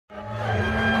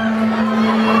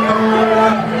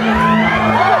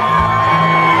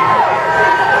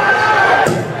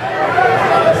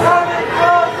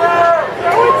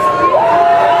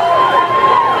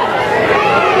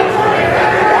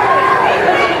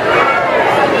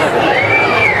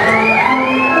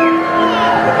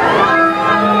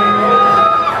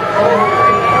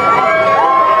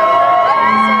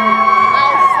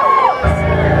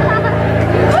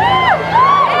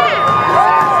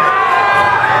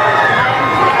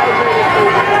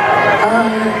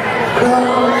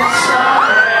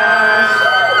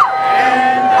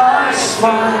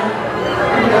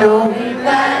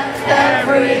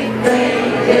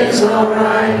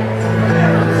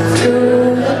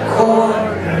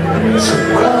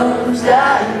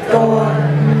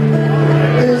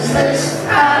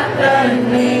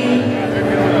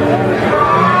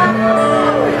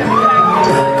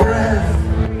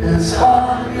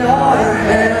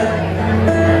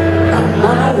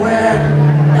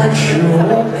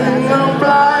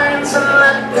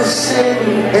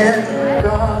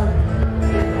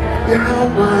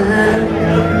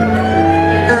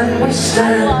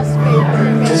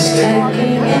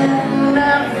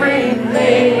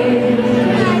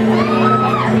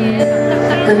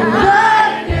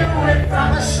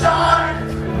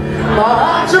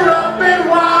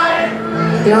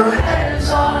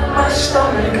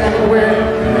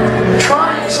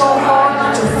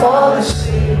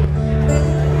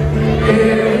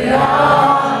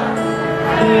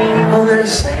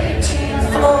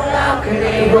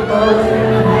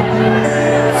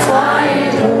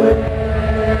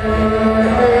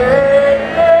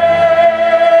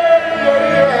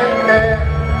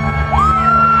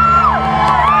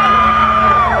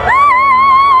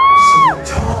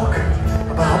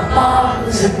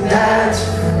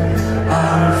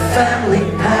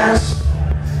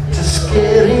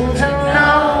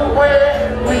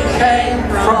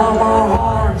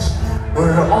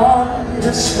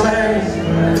display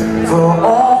for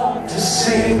all to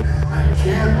see. I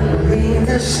can't believe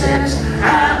this is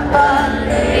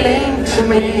happening to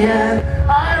me, and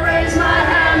I raise my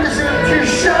hand as if to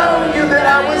show you that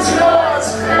I was yours.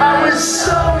 I was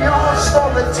so yours for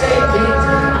the taking.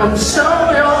 I'm so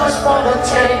yours for the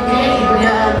taking,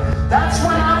 and that's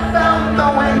when I felt the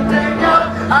wind pick up.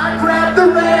 I grabbed the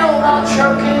rail while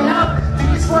choking up.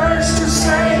 These words to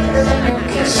say, and then you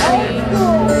kiss me.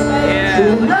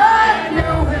 And I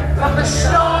knew it from the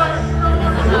start.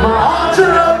 My arms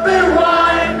are open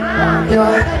wide. Your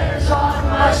head is on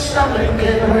my stomach,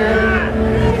 and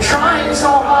we're trying so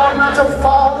hard not to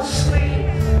fall asleep.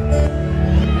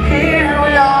 Here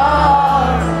we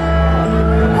are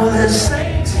on this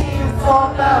 18th floor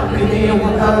balcony,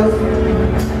 we're both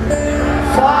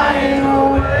flying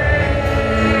away.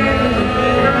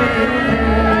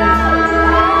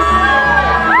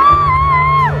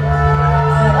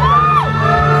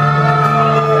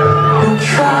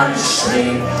 Try to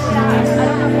sleep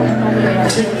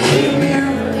to keep you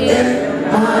in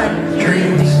my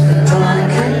dreams till I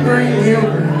can bring you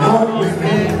home with me.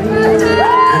 And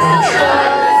I'll try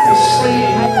to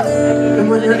sleep, and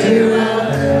when I do,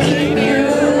 I'll keep you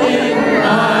in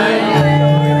my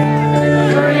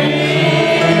dreams.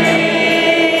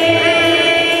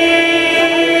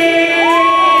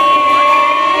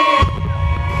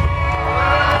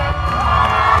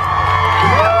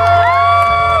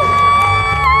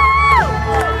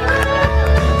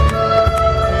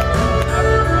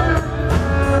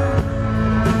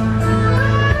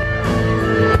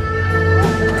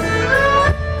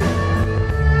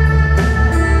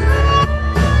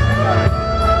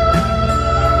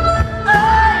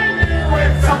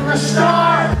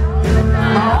 Start.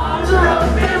 My arms are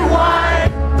open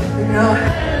wide, and your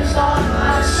head is on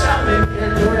my stomach,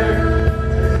 and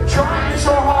we're trying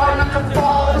so hard not to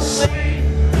fall asleep.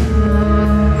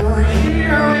 But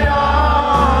here we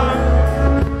are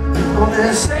on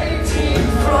this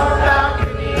 18th floor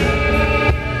balcony.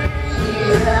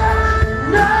 Yeah.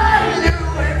 And I knew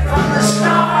it from the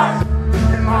start,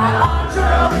 and my arms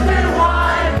are open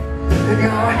wide, and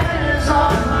your head is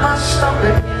on my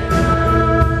stomach.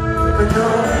 But no,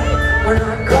 we're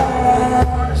not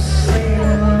gonna sleep.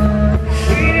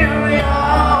 Here we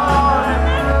are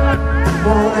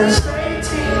on this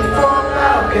 18th floor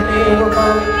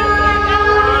balcony.